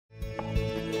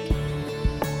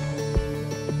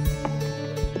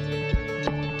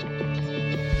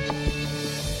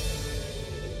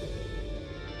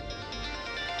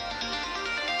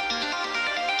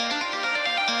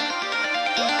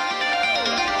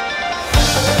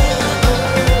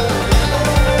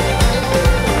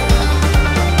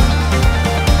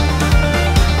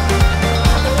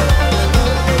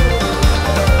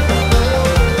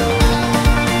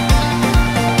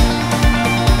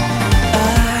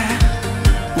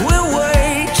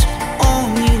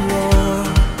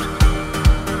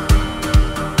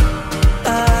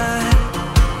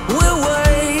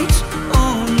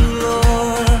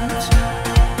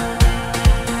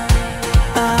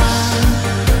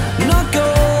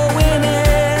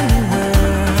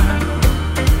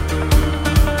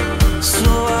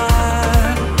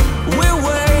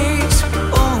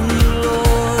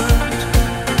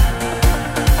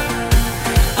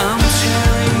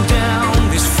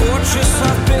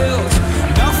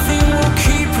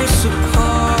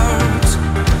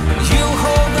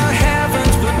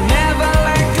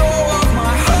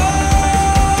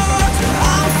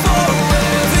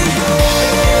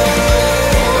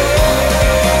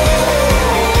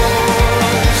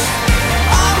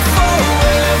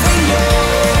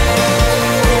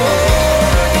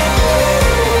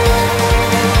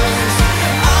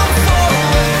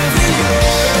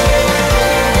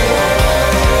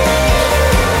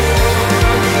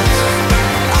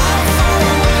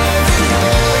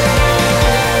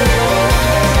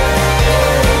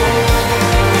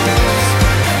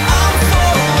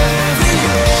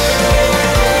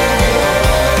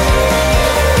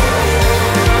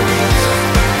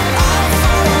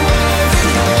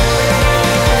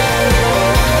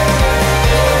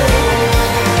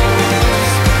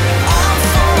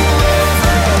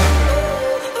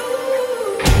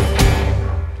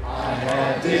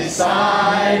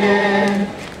determined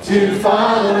to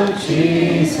follow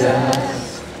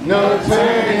Jesus. No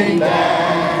turning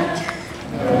back.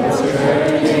 No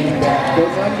turning back.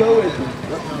 Don't one go with me.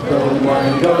 Don't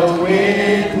one go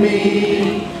with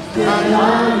me. And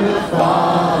I will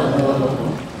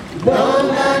follow. Don't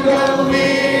one go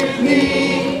with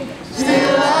me.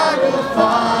 Still I will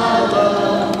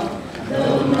follow.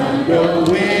 Don't one go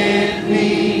with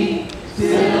me.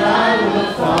 Still I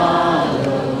will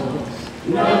follow.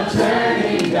 No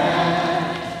turning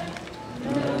back.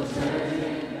 No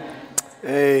turning back.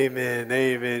 Amen.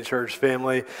 Amen, church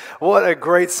family. What a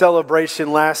great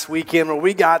celebration last weekend where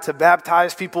we got to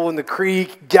baptize people in the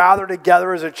creek, gather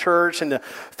together as a church and to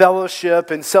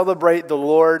fellowship and celebrate the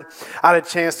Lord. I had a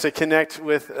chance to connect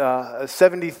with a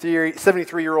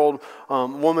 73-year-old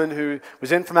woman who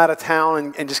was in from out of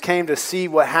town and just came to see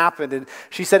what happened. And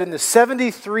she said, in the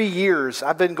 73 years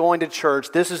I've been going to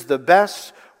church, this is the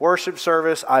best worship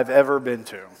service I've ever been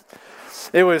to.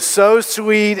 It was so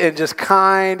sweet and just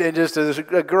kind and just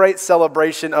a great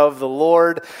celebration of the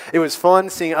Lord. It was fun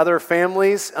seeing other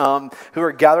families who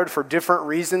were gathered for different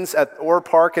reasons at Orr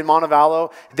Park in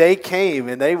Montevallo. They came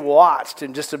and they watched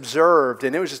and just observed,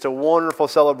 and it was just a wonderful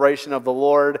celebration of the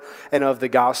Lord and of the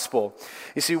gospel.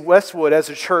 You see, Westwood as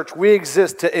a church, we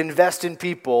exist to invest in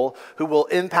people who will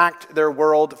impact their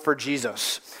world for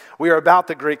Jesus. We are about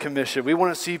the Great Commission. We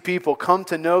want to see people come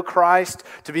to know Christ,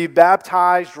 to be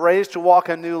baptized, raised to walk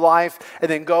a new life, and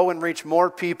then go and reach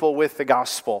more people with the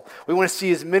gospel. We want to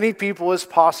see as many people as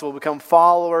possible become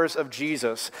followers of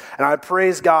Jesus. And I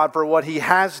praise God for what He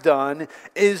has done,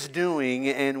 is doing,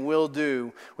 and will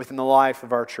do within the life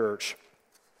of our church.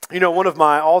 You know, one of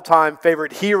my all-time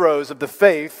favorite heroes of the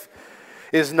faith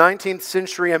is 19th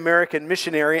century American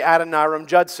missionary Adoniram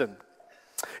Judson.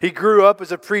 He grew up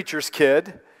as a preacher's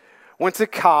kid, went to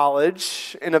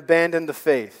college, and abandoned the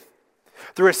faith.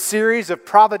 Through a series of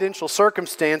providential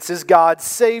circumstances, God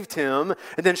saved him,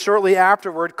 and then shortly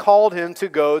afterward called him to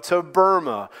go to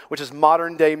Burma, which is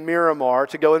modern-day Myanmar,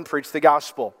 to go and preach the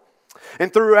gospel.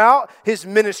 And throughout his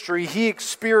ministry, he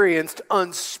experienced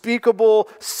unspeakable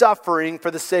suffering for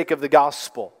the sake of the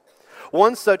gospel.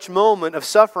 One such moment of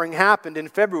suffering happened in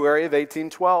February of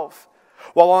 1812.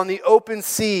 While on the open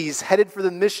seas, headed for the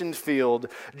mission field,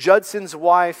 Judson's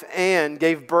wife, Anne,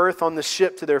 gave birth on the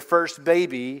ship to their first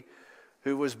baby,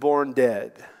 who was born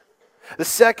dead. The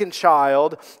second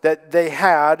child that they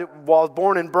had, while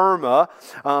born in Burma,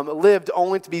 lived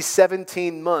only to be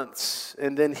 17 months,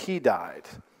 and then he died.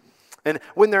 And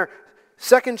when their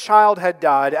second child had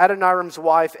died, Adoniram's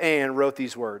wife, Anne, wrote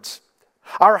these words,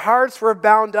 "Our hearts were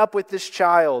bound up with this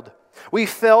child. We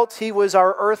felt he was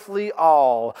our earthly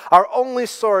all, our only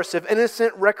source of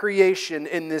innocent recreation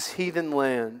in this heathen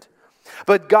land.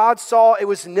 But God saw it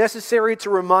was necessary to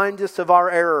remind us of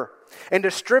our error and to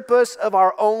strip us of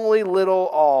our only little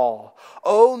all.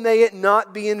 Oh, may it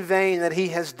not be in vain that He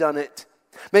has done it.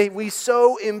 May we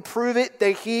so improve it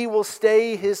that He will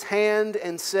stay His hand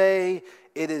and say,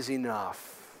 'It is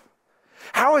enough.'"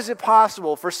 How is it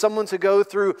possible for someone to go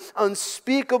through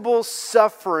unspeakable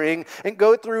suffering and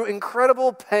go through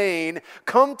incredible pain,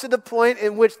 come to the point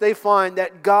in which they find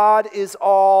that God is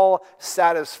all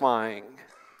satisfying?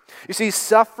 You see,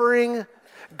 suffering,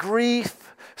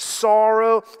 grief,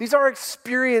 sorrow, these are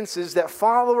experiences that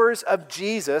followers of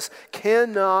Jesus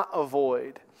cannot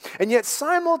avoid. And yet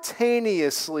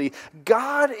simultaneously,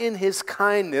 God in His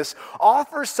kindness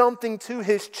offers something to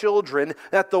His children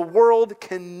that the world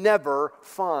can never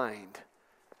find: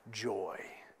 joy.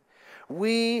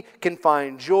 We can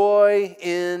find joy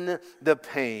in the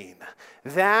pain.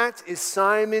 That is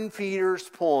Simon Peter's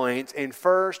point in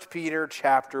 1 Peter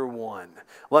chapter 1.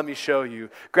 Let me show you.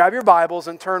 Grab your Bibles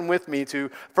and turn with me to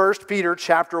 1 Peter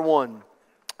chapter 1.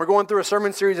 We're going through a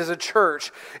sermon series as a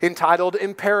church entitled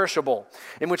Imperishable,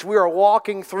 in which we are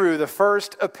walking through the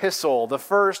first epistle, the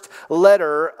first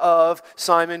letter of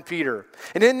Simon Peter.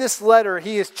 And in this letter,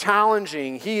 he is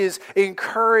challenging, he is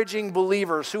encouraging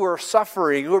believers who are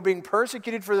suffering, who are being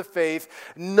persecuted for the faith,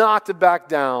 not to back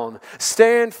down.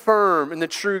 Stand firm in the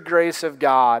true grace of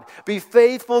God. Be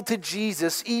faithful to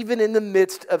Jesus even in the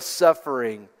midst of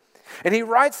suffering. And he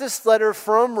writes this letter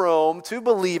from Rome to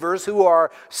believers who are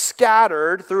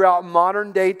scattered throughout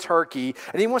modern-day Turkey,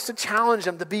 and he wants to challenge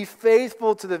them to be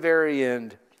faithful to the very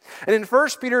end. And in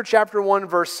 1 Peter chapter 1,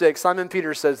 verse 6, Simon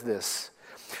Peter says this,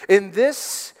 "In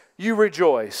this you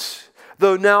rejoice,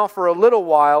 though now for a little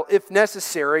while, if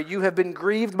necessary, you have been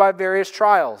grieved by various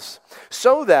trials,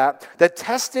 so that the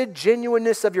tested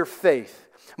genuineness of your faith,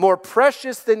 more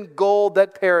precious than gold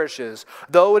that perishes,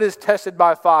 though it is tested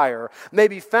by fire, may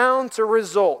be found to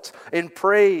result in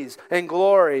praise and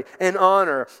glory and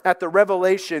honor at the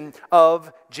revelation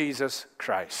of Jesus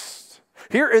Christ.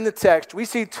 Here in the text, we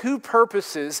see two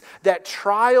purposes that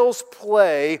trials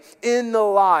play in the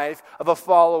life of a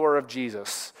follower of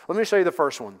Jesus. Let me show you the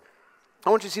first one. I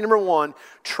want you to see number one,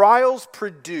 trials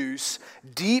produce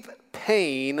deep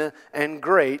pain and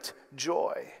great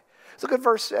joy. Let's look at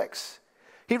verse 6.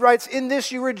 He writes, "In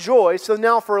this you rejoice, so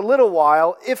now for a little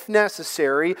while, if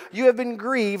necessary, you have been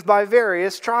grieved by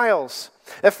various trials."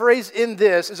 That phrase "in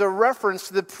this" is a reference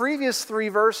to the previous 3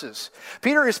 verses.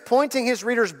 Peter is pointing his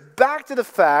readers back to the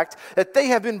fact that they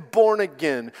have been born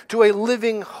again to a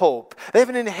living hope. They have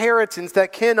an inheritance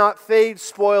that cannot fade,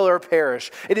 spoil, or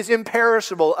perish. It is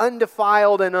imperishable,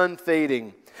 undefiled, and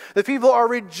unfading. The people are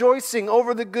rejoicing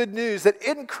over the good news that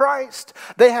in Christ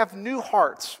they have new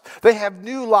hearts, they have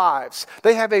new lives,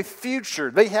 they have a future,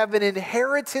 they have an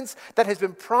inheritance that has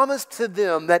been promised to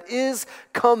them that is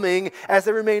coming as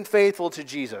they remain faithful to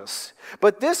Jesus.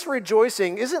 But this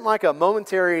rejoicing isn't like a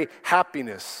momentary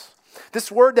happiness.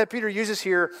 This word that Peter uses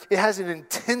here, it has an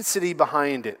intensity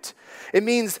behind it. It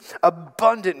means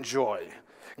abundant joy,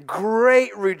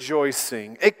 great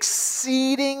rejoicing,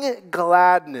 exceeding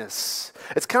gladness.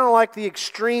 It's kind of like the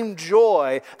extreme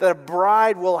joy that a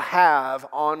bride will have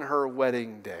on her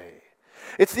wedding day.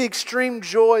 It's the extreme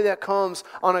joy that comes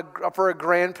for a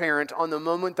grandparent on the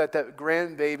moment that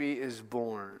grandbaby is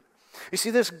born. You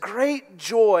see, this great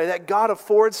joy that God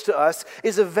affords to us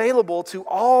is available to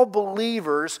all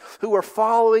believers who are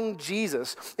following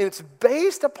Jesus. And it's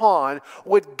based upon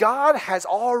what God has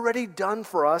already done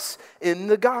for us in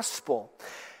the gospel.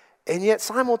 And yet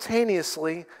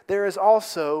simultaneously, there is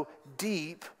also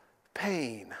deep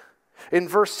pain. In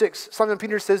verse 6, Simon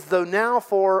Peter says, "Though now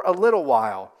for a little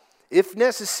while, if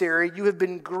necessary, you have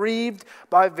been grieved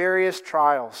by various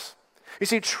trials." You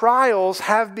see, trials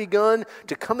have begun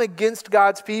to come against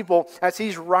God's people as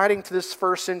he's writing to this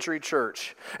first century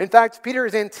church. In fact, Peter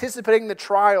is anticipating the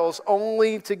trials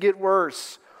only to get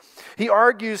worse. He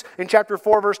argues in chapter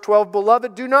 4, verse 12,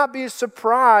 "Beloved, do not be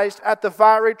surprised at the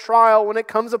fiery trial when it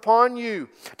comes upon you,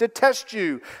 to test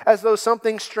you as though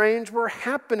something strange were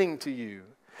happening to you."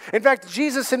 In fact,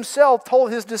 Jesus himself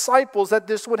told his disciples that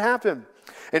this would happen.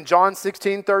 In John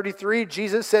 16:33,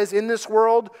 Jesus says, "In this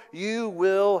world you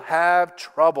will have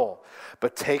trouble,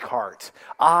 but take heart.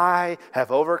 I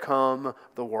have overcome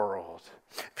the world."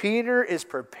 Peter is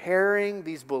preparing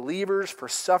these believers for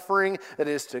suffering that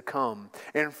is to come,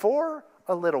 and for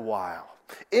a little while,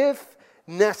 if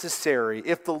necessary,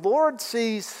 if the Lord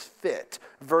sees fit,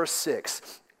 verse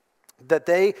 6, that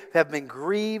they have been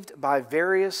grieved by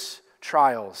various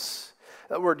trials.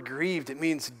 That word grieved, it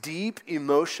means deep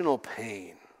emotional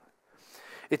pain.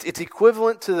 It's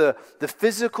equivalent to the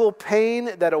physical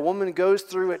pain that a woman goes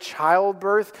through at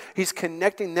childbirth. He's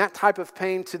connecting that type of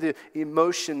pain to the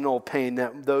emotional pain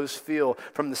that those feel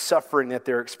from the suffering that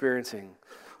they're experiencing.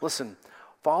 Listen,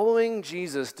 following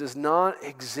Jesus does not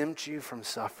exempt you from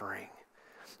suffering.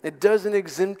 It doesn't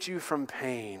exempt you from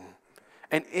pain.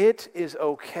 And it is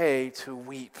okay to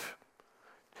weep,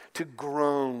 to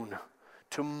groan,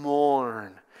 to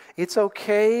mourn. It's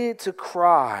okay to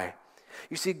cry.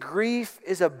 You see, grief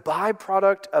is a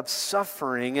byproduct of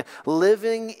suffering,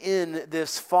 living in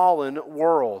this fallen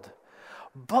world.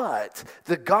 But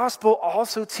the gospel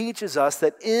also teaches us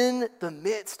that in the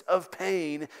midst of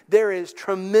pain, there is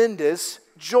tremendous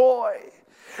joy.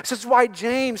 This is why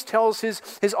James tells his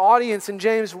audience in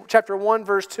James chapter 1,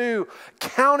 verse 2,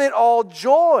 "Count it all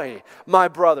joy, my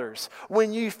brothers,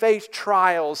 when you face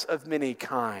trials of many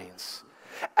kinds."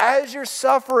 As you're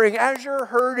suffering, as you're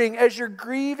hurting, as you're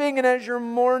grieving, and as you're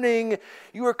mourning,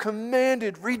 you are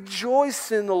commanded,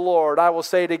 rejoice in the Lord. I will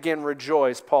say it again,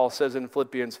 rejoice, Paul says in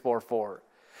Philippians 4:4.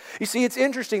 You see, it's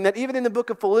interesting that even in the book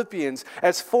of Philippians,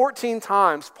 as 14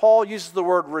 times Paul uses the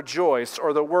word rejoice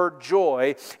or the word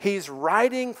joy, he's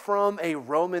writing from a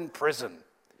Roman prison.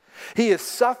 He is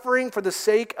suffering for the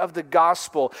sake of the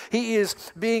gospel. He is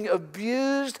being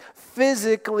abused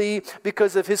physically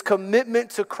because of his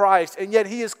commitment to Christ. And yet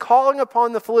he is calling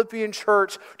upon the Philippian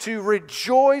church to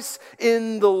rejoice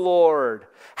in the Lord.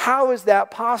 How is that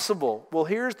possible? Well,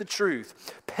 here's the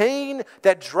truth. Pain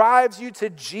that drives you to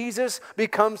Jesus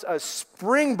becomes a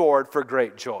springboard for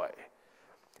great joy.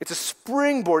 It's a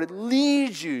springboard. It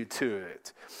leads you to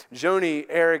it. Joni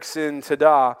Eareckson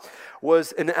Tada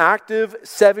was an active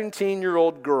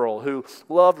 17-year-old girl who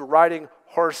loved riding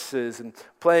horses and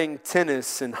playing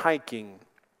tennis and hiking.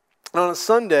 On a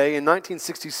Sunday in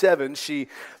 1967, she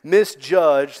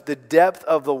misjudged the depth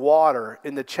of the water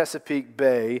in the Chesapeake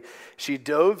Bay. She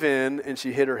dove in and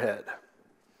she hit her head.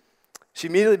 She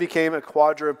immediately became a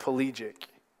quadriplegic,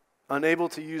 unable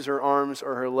to use her arms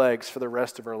or her legs for the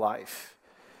rest of her life.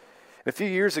 A few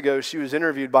years ago, she was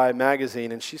interviewed by a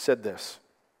magazine, and she said this: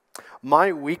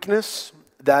 "My weakness,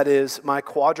 that is, my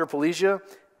quadriplegia,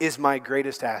 is my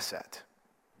greatest asset.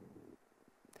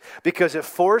 Because it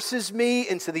forces me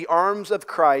into the arms of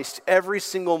Christ every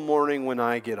single morning when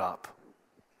I get up.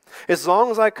 As long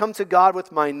as I come to God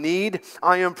with my need,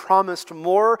 I am promised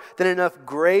more than enough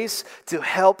grace to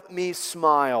help me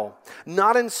smile,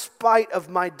 not in spite of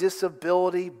my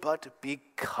disability, but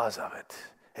because of it.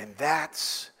 And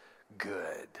that's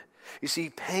good." You see,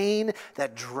 pain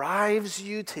that drives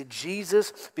you to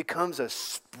Jesus becomes a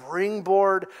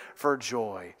springboard for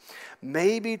joy.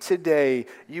 Maybe today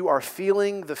you are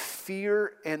feeling the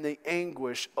fear and the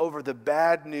anguish over the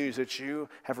bad news that you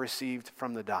have received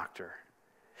from the doctor.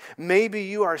 Maybe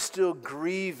you are still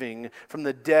grieving from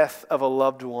the death of a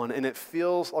loved one and it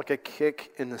feels like a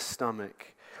kick in the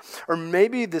stomach. Or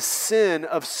maybe the sin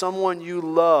of someone you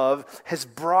love has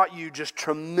brought you just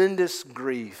tremendous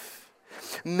grief.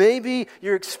 Maybe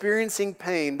you're experiencing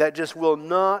pain that just will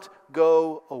not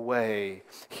go away.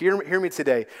 Hear me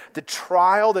today. The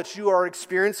trial that you are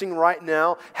experiencing right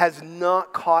now has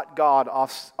not caught God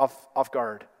off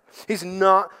guard. He's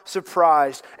not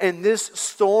surprised. And this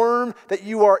storm that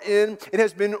you are in, it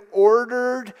has been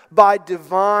ordered by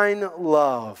divine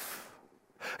love.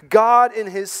 God in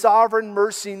His sovereign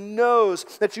mercy knows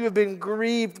that you have been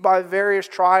grieved by various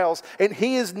trials, and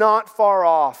He is not far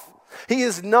off. He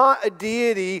is not a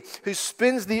deity who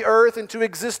spins the earth into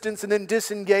existence and then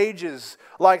disengages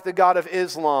like the God of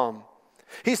Islam.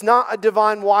 He's not a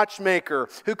divine watchmaker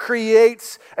who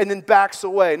creates and then backs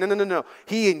away. No.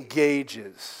 He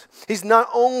engages. He's not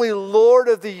only Lord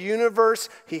of the universe,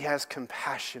 He has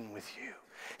compassion with you.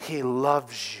 He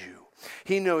loves you.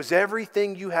 He knows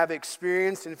everything you have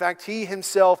experienced. In fact, He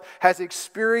Himself has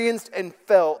experienced and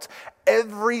felt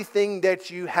everything that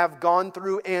you have gone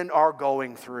through and are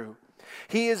going through.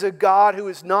 He is a God who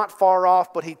is not far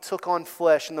off, but He took on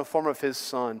flesh in the form of His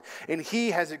Son. And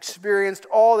He has experienced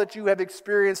all that you have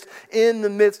experienced in the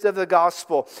midst of the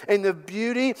gospel. And the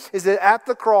beauty is that at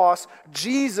the cross,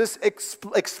 Jesus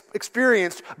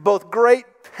experienced both great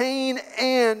pain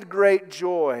and great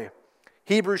joy.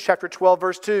 Hebrews chapter 12,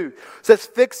 verse 2 says,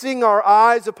 "Fixing our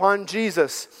eyes upon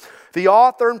Jesus, the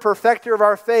author and perfecter of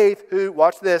our faith, who,"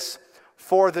 watch this,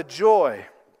 for the joy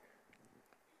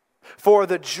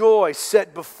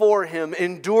set before Him,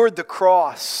 endured the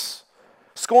cross,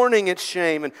 scorning its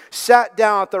shame, and sat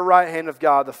down at the right hand of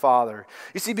God the Father."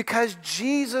 You see, because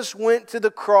Jesus went to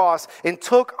the cross and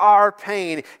took our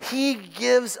pain, He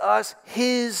gives us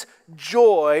His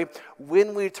joy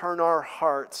when we turn our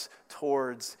hearts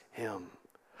towards Him.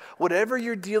 Whatever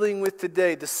you're dealing with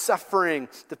today, the suffering,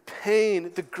 the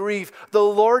pain, the grief, the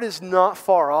Lord is not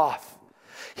far off.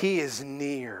 He is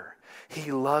near.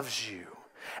 He loves you.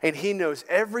 And He knows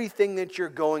everything that you're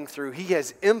going through. He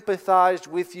has empathized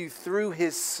with you through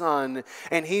His Son.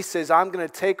 And He says, "I'm going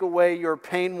to take away your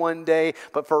pain one day,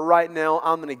 but for right now,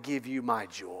 I'm going to give you my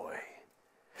joy."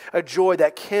 A joy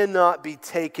that cannot be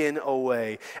taken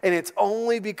away. And it's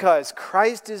only because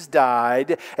Christ has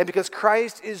died and because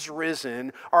Christ is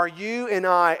risen are you and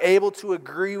I able to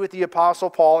agree with the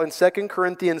Apostle Paul in 2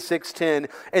 Corinthians 6:10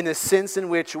 in the sense in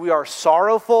which we are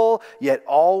sorrowful yet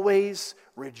always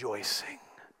rejoicing.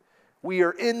 We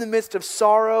are in the midst of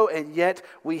sorrow and yet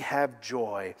we have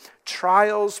joy.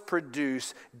 Trials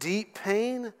produce deep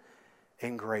pain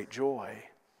and great joy.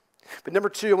 But number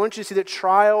two, I want you to see that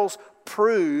trials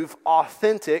prove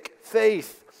authentic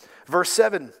faith. Verse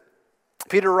 7,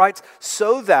 Peter writes,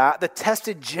 "So that the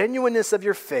tested genuineness of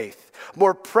your faith,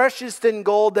 more precious than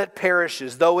gold that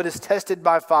perishes, though it is tested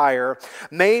by fire,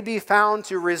 may be found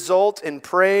to result in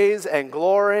praise and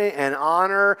glory and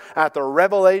honor at the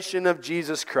revelation of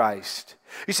Jesus Christ."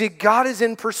 You see, God is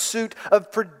in pursuit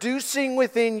of producing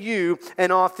within you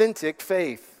an authentic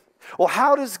faith. Well,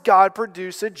 how does God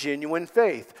produce a genuine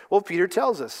faith? Well, Peter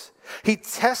tells us. He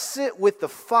tests it with the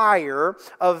fire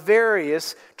of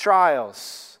various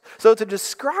trials. So to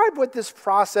describe what this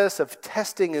process of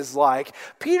testing is like,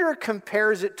 Peter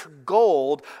compares it to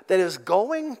gold that is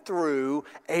going through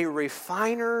a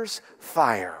refiner's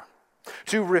fire.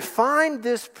 To refine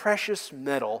this precious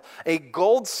metal, a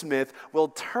goldsmith will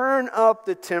turn up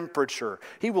the temperature.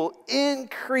 He will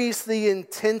increase the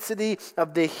intensity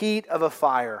of the heat of a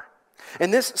fire.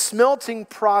 And this smelting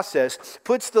process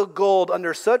puts the gold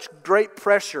under such great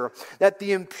pressure that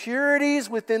the impurities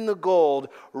within the gold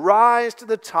rise to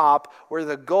the top, where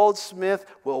the goldsmith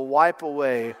will wipe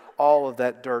away all of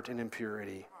that dirt and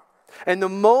impurity. And the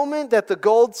moment that the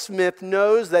goldsmith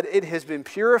knows that it has been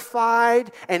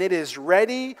purified and it is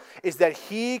ready, is that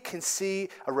he can see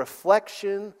a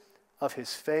reflection of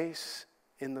his face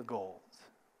in the gold.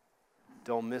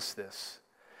 Don't miss this.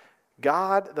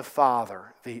 God the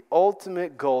Father, the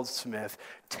ultimate goldsmith,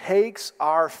 takes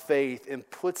our faith and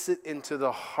puts it into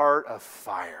the heart of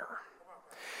fire,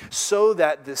 so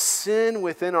that the sin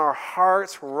within our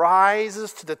hearts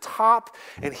rises to the top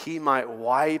and he might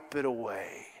wipe it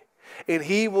away. And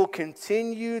he will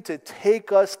continue to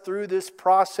take us through this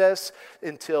process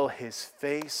until his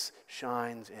face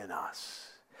shines in us.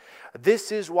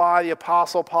 This is why the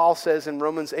Apostle Paul says in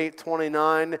Romans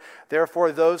 8:29,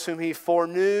 therefore those whom he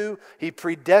foreknew, he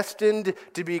predestined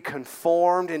to be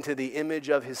conformed into the image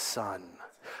of his Son.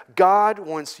 God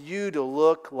wants you to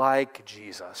look like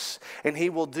Jesus, and he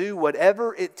will do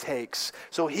whatever it takes.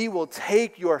 So he will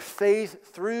take your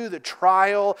faith through the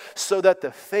trial so that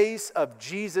the face of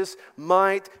Jesus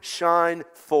might shine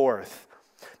forth.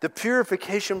 The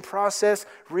purification process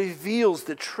reveals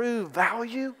the true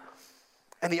value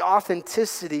and the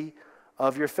authenticity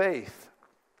of your faith.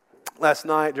 Last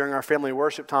night during our family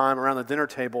worship time around the dinner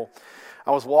table,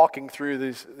 I was walking through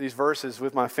these verses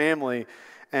with my family,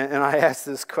 and I asked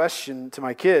this question to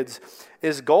my kids: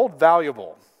 is gold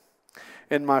valuable?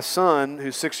 And my son,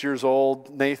 who's 6 years old,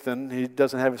 Nathan, he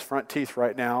doesn't have his front teeth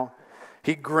right now,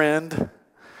 he grinned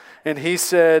and he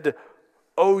said,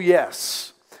 oh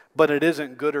yes, but it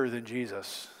isn't gooder than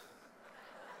Jesus.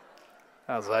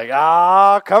 I was like,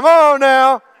 come on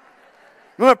now.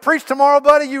 You want to preach tomorrow,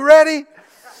 buddy? You ready?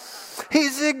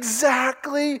 He's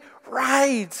exactly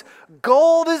right.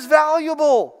 Gold is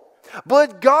valuable,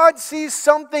 but God sees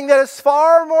something that is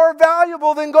far more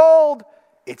valuable than gold.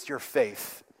 It's your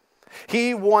faith.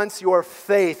 He wants your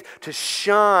faith to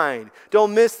shine.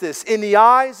 Don't miss this. In the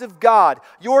eyes of God,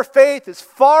 your faith is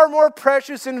far more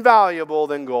precious and valuable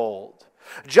than gold.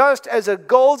 Just as a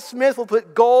goldsmith will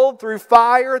put gold through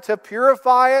fire to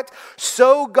purify it,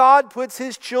 so God puts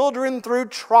his children through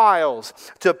trials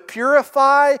to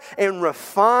purify and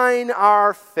refine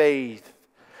our faith.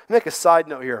 Make a side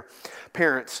note here.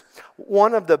 Parents,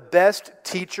 one of the best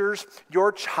teachers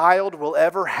your child will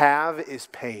ever have is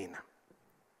pain.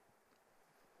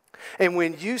 And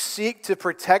when you seek to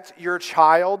protect your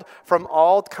child from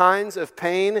all kinds of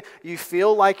pain, you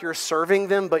feel like you're serving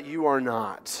them, but you are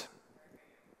not.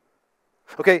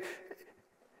 Okay,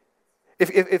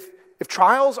 if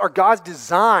trials are God's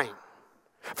design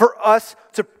for us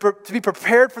to be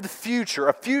prepared for the future,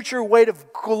 a future weight of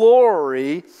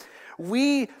glory,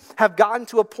 we have gotten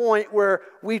to a point where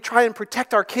we try and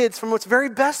protect our kids from what's very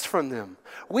best from them.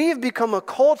 We have become a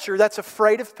culture that's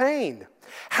afraid of pain.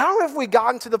 How have we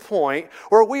gotten to the point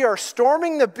where we are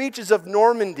storming the beaches of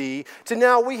Normandy to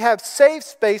now we have safe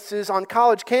spaces on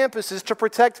college campuses to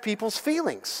protect people's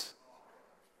feelings?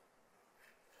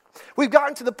 We've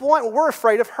gotten to the point where we're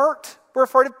afraid of hurt. We're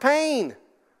afraid of pain.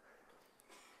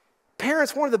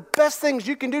 Parents, one of the best things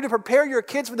you can do to prepare your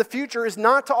kids for the future is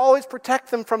not to always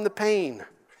protect them from the pain.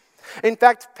 In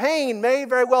fact, pain may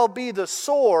very well be the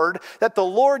sword that the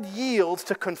Lord yields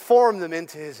to conform them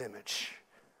into his image.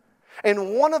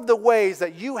 And one of the ways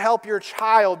that you help your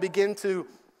child begin to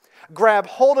grab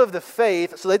hold of the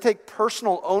faith so they take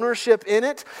personal ownership in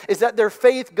it is that their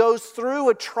faith goes through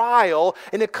a trial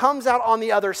and it comes out on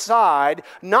the other side,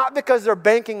 not because they're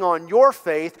banking on your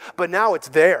faith, but now it's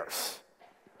theirs.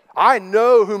 I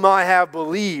know whom I have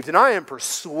believed, and I am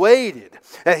persuaded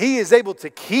that he is able to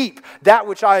keep that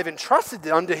which I have entrusted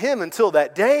unto him until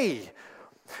that day.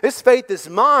 This faith is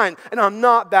mine, and I'm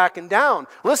not backing down.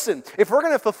 Listen, if we're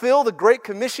going to fulfill the Great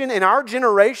Commission in our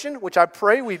generation, which I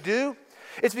pray we do,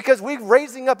 it's because we're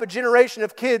raising up a generation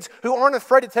of kids who aren't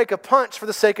afraid to take a punch for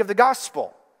the sake of the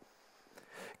gospel.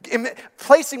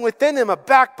 Placing within them a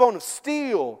backbone of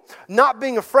steel, not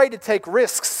being afraid to take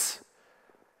risks.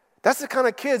 That's the kind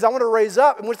of kids I want to raise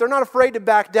up in which they're not afraid to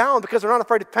back down because they're not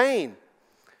afraid of pain.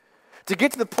 To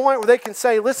get to the point where they can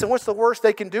say, listen, what's the worst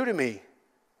they can do to me?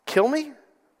 Kill me?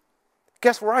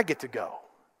 Guess where I get to go?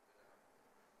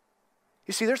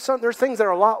 You see, there's things that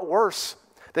are a lot worse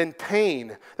than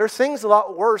pain. There's things a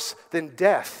lot worse than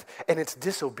death, and it's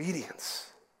disobedience.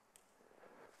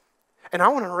 And I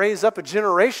want to raise up a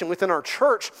generation within our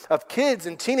church of kids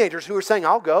and teenagers who are saying,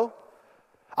 I'll go.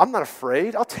 I'm not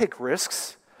afraid. I'll take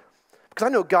risks because I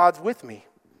know God's with me.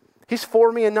 He's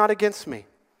for me and not against me.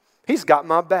 He's got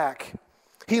my back.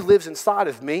 He lives inside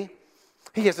of me.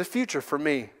 He has a future for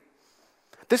me.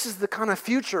 This is the kind of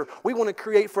future we want to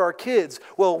create for our kids.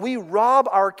 Well, we rob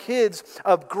our kids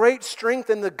of great strength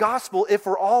in the gospel if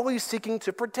we're always seeking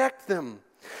to protect them.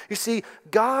 You see,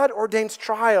 God ordains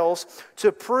trials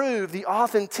to prove the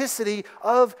authenticity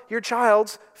of your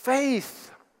child's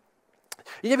faith.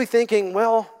 You may be thinking,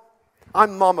 well,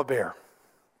 I'm Mama Bear.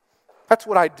 That's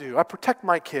what I do. I protect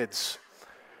my kids.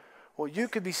 Well, you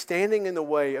could be standing in the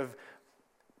way of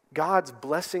God's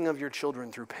blessing of your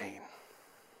children through pain.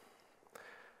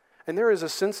 And there is a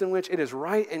sense in which it is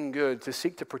right and good to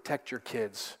seek to protect your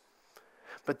kids.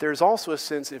 But there's also a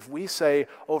sense if we say,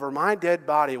 over my dead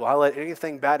body, will I let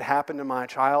anything bad happen to my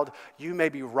child, you may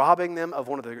be robbing them of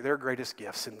one of their greatest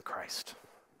gifts in Christ.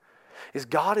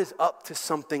 God is up to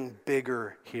something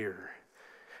bigger here.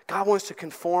 God wants to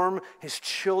conform his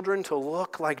children to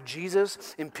look like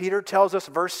Jesus. And Peter tells us,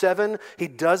 verse 7, he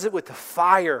does it with the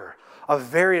fire of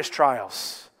various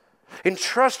trials.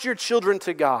 Entrust your children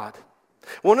to God.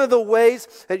 One of the ways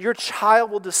that your child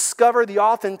will discover the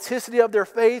authenticity of their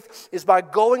faith is by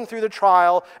going through the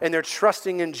trial and they're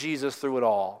trusting in Jesus through it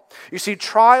all. You see,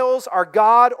 trials are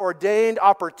God-ordained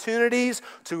opportunities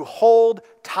to hold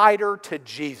tighter to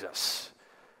Jesus.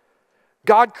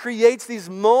 God creates these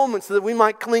moments so that we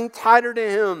might cling tighter to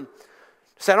him.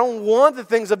 Say, I don't want the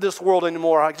things of this world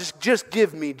anymore. Just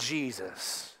give me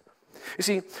Jesus. You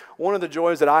see, one of the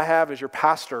joys that I have as your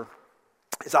pastor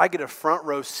is I get a front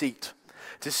row seat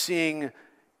to seeing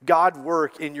God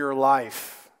work in your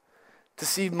life, to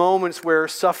see moments where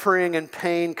suffering and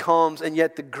pain comes, and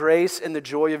yet the grace and the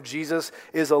joy of Jesus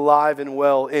is alive and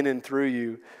well in and through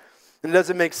you. And it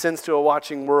doesn't make sense to a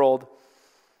watching world.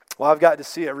 Well, I've got to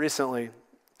see it recently.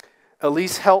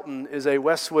 Elise Helton is a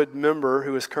Westwood member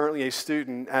who is currently a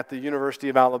student at the University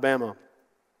of Alabama.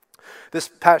 This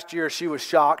past year, she was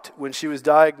shocked when she was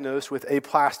diagnosed with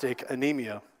aplastic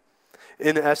anemia.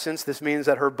 In essence, this means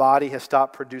that her body has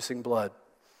stopped producing blood.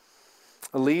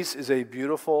 Elise is a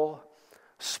beautiful,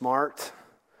 smart,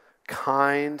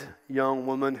 kind young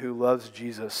woman who loves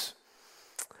Jesus.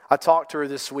 I talked to her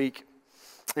this week,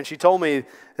 and she told me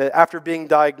that after being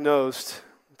diagnosed,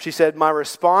 she said, my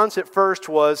response at first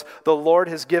was, the Lord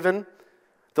has given,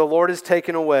 the Lord has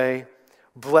taken away,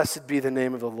 blessed be the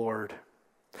name of the Lord.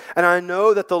 And I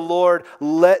know that the Lord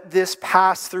let this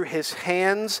pass through his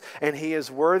hands, and he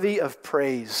is worthy of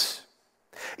praise.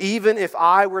 Even if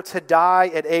I were to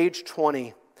die at age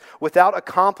 20 without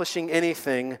accomplishing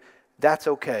anything, that's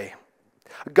okay.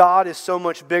 God is so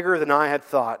much bigger than I had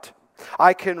thought.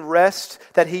 I can rest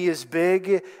that he is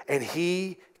big and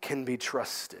he can be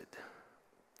trusted.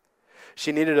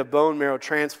 She needed a bone marrow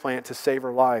transplant to save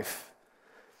her life.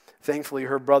 Thankfully,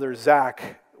 her brother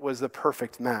Zach was the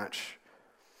perfect match.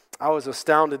 I was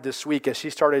astounded this week as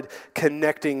she started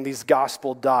connecting these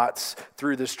gospel dots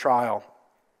through this trial.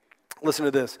 Listen to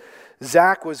this.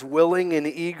 Zach was willing and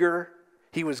eager.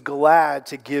 He was glad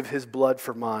to give his blood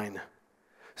for mine.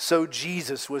 So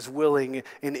Jesus was willing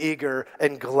and eager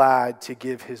and glad to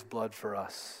give his blood for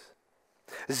us.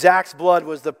 Zach's blood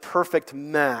was the perfect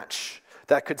match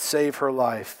that could save her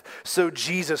life. So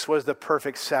Jesus was the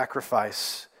perfect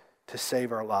sacrifice to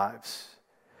save our lives.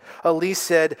 Elise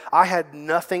said, I had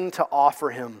nothing to offer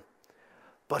him,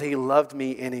 but he loved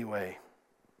me anyway.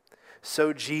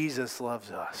 So Jesus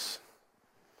loves us,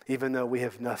 even though we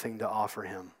have nothing to offer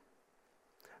him.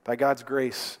 By God's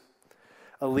grace,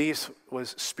 Elise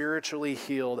was spiritually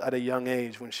healed at a young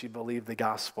age when she believed the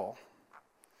gospel.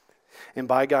 And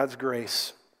by God's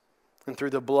grace, and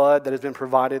through the blood that has been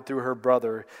provided through her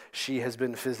brother, she has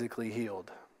been physically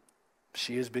healed.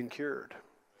 She has been cured.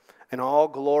 And all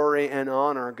glory and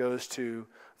honor goes to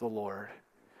the Lord.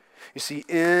 You see,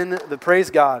 praise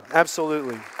God,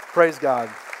 absolutely, praise God.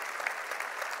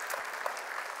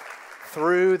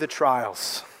 Through the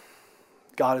trials,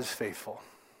 God is faithful.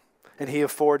 And he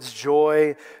affords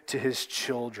joy to his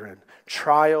children.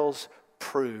 Trials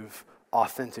prove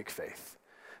authentic faith.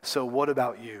 So what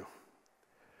about you?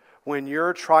 When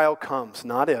your trial comes,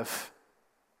 not if,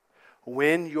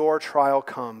 when your trial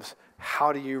comes,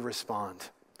 how do you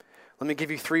respond? Let me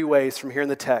give you 3 ways from here in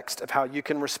the text of how you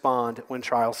can respond when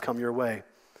trials come your way.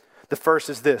 The first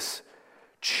is this: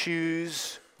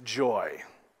 choose joy.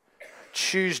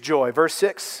 Choose joy. Verse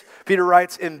 6, Peter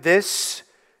writes, in this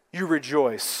you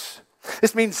rejoice.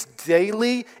 This means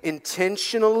daily,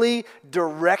 intentionally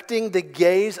directing the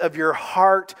gaze of your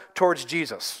heart towards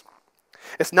Jesus.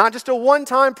 It's not just a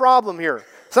one-time problem here.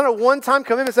 It's not a one-time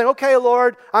commitment saying, okay,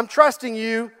 Lord, I'm trusting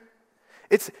you.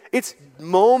 It's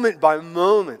moment by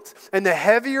moment. And the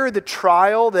heavier the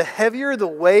trial, the heavier the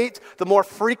weight, the more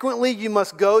frequently you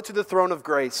must go to the throne of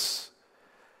grace.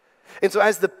 And so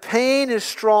as the pain is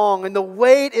strong and the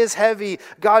weight is heavy,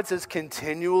 God says,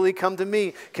 continually come to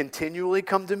me. Continually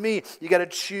come to me. You got to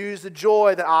choose the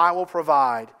joy that I will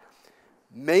provide.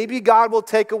 Maybe God will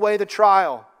take away the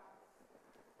trial.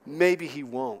 Maybe he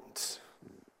won't.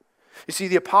 You see,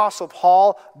 the Apostle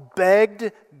Paul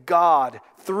begged God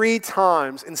 3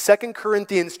 times in 2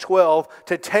 Corinthians 12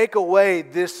 to take away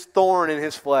this thorn in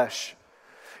his flesh.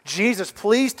 Jesus,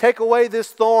 please take away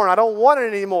this thorn. I don't want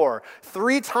it anymore.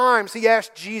 3 times he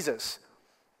asked Jesus.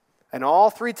 And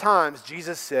all 3 times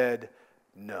Jesus said,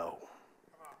 no.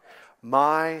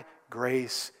 My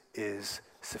grace is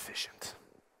sufficient.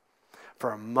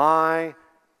 For my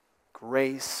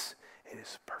grace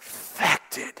is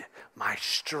perfected. My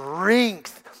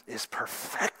strength is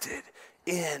perfected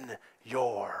in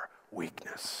your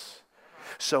weakness.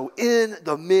 So in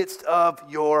the midst of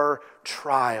your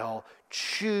trial,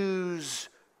 choose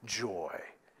joy.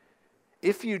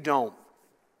 If you don't,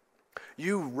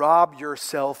 you rob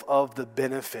yourself of the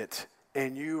benefit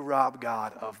and you rob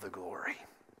God of the glory.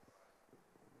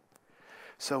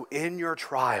 So in your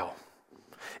trial,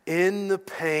 in the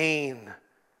pain,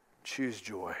 choose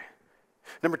joy.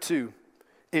 Number 2,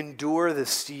 endure the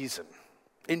season.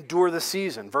 Endure the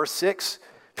season. Verse 6,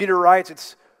 Peter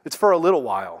writes, it's for a little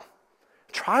while.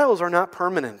 Trials are not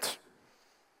permanent.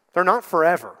 They're not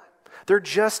forever. They're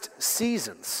just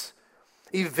seasons.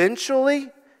 Eventually,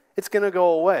 it's going to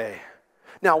go away.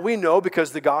 Now, we know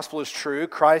because the gospel is true,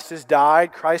 Christ has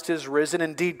died, Christ has risen,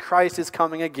 indeed, Christ is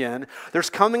coming again. There's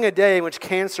coming a day in which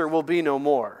cancer will be no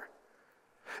more.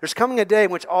 There's coming a day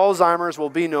in which Alzheimer's will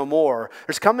be no more.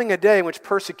 There's coming a day in which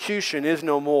persecution is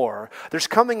no more. There's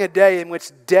coming a day in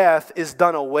which death is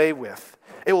done away with.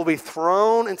 It will be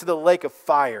thrown into the lake of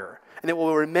fire, and it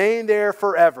will remain there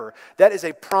forever. That is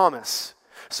a promise.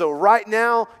 So right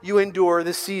now, you endure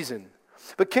this season.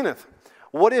 But Kenneth,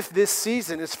 what if this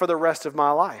season is for the rest of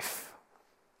my life?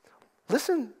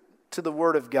 Listen to the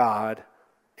Word of God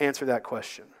answer that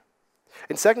question.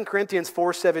 In 2 Corinthians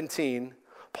 4:17,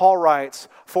 Paul writes,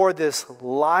 for this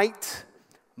light,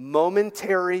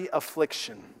 momentary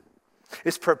affliction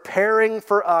is preparing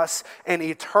for us an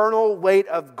eternal weight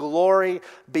of glory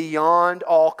beyond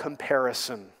all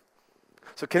comparison.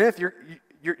 So Kenneth,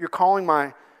 you're calling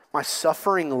my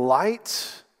suffering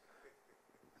light?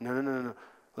 No.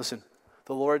 Listen,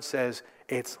 the Lord says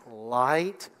it's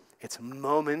light, it's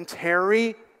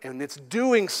momentary, and it's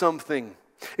doing something.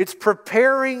 It's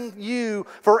preparing you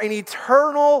for an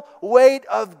eternal weight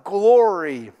of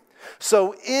glory.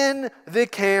 So in the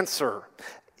cancer,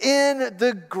 in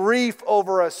the grief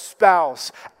over a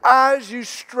spouse, as you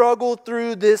struggle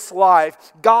through this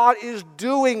life, God is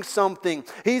doing something.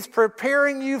 He's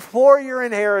preparing you for your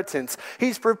inheritance.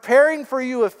 He's preparing for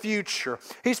you a future.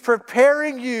 He's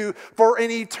preparing you for an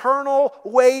eternal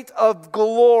weight of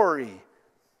glory.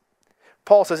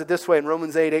 Paul says it this way in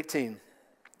Romans 8:18.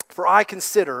 For I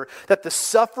consider that the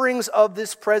sufferings of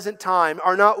this present time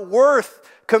are not worth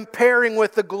comparing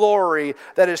with the glory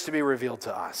that is to be revealed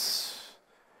to us.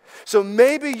 So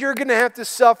maybe you're going to have to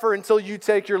suffer until you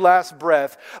take your last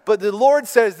breath. But the Lord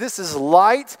says this is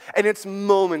light and it's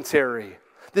momentary.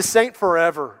 This ain't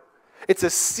forever. It's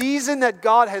a season that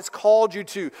God has called you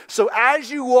to. So as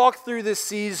you walk through this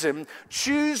season,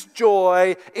 choose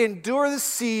joy, endure the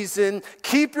season,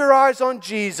 keep your eyes on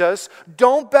Jesus,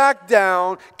 don't back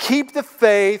down, keep the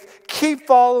faith, keep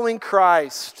following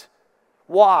Christ.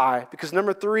 Why? Because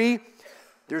number 3,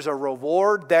 there's a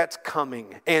reward that's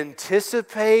coming.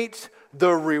 Anticipate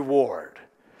the reward.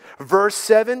 Verse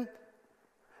 7,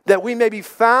 that we may be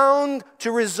found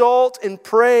to result in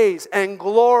praise and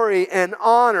glory and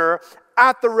honor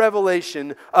at the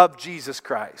revelation of Jesus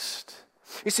Christ.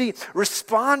 You see,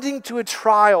 responding to a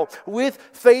trial with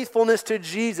faithfulness to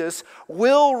Jesus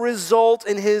will result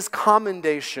in his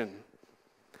commendation.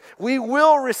 We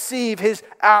will receive his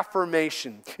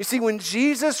affirmation. You see, when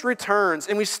Jesus returns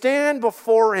and we stand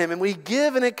before him and we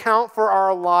give an account for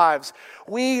our lives,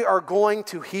 we are going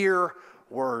to hear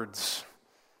words.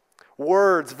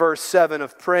 Words, verse 7,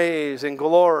 of praise and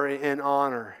glory and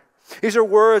honor. These are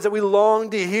words that we long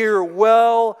to hear.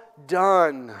 Well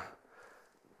done,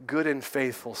 good and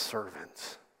faithful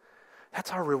servant.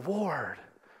 That's our reward.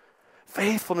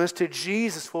 Faithfulness to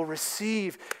Jesus will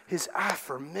receive his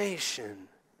affirmation.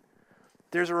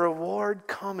 There's a reward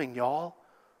coming, y'all.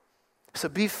 So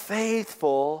be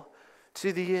faithful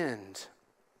to the end.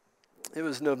 It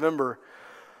was November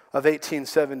of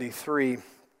 1873,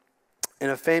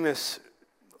 and a famous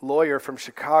lawyer from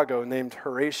Chicago named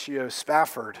Horatio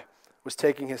Spafford was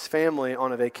taking his family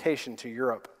on a vacation to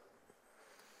Europe.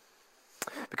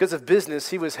 Because of business,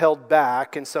 he was held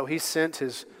back, and so he sent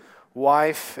his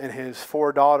wife and his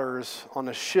 4 daughters on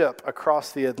a ship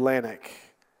across the Atlantic.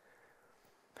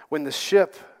 When the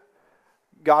ship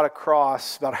got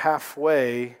across about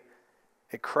halfway,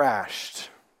 it crashed,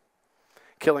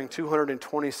 killing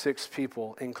 226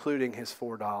 people, including his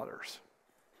 4 daughters.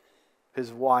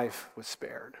 His wife was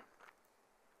spared.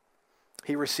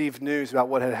 He received news about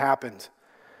what had happened,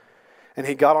 and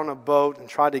he got on a boat and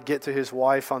tried to get to his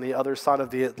wife on the other side of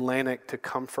the Atlantic to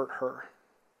comfort her.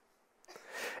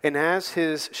 And as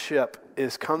his ship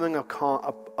is coming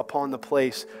upon the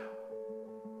place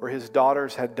where his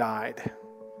daughters had died,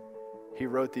 he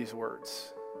wrote these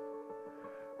words: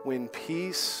 "When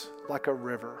peace like a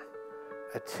river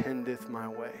attendeth my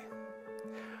way,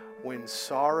 when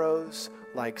sorrows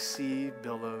like sea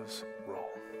billows roll,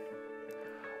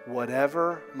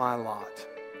 whatever my lot,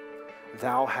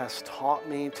 thou hast taught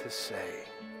me to say,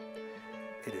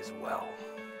 it is well.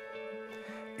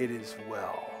 It is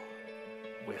well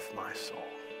with my soul."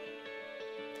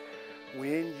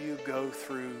 When you go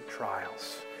through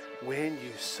trials, when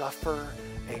you suffer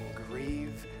and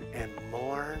grieve and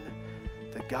mourn,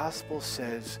 the gospel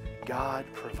says God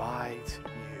provides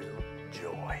you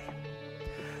joy.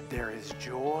 There is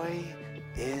joy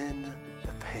in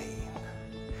the pain.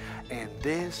 And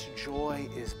this joy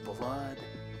is blood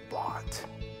bought.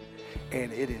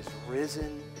 And it is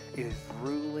risen, it is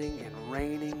ruling and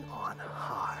reigning on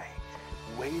high,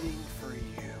 waiting for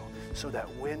you, so that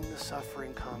when the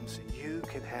suffering comes, you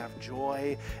can have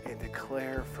joy and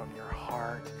declare from your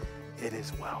heart, it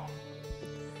is well.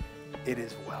 It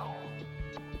is well.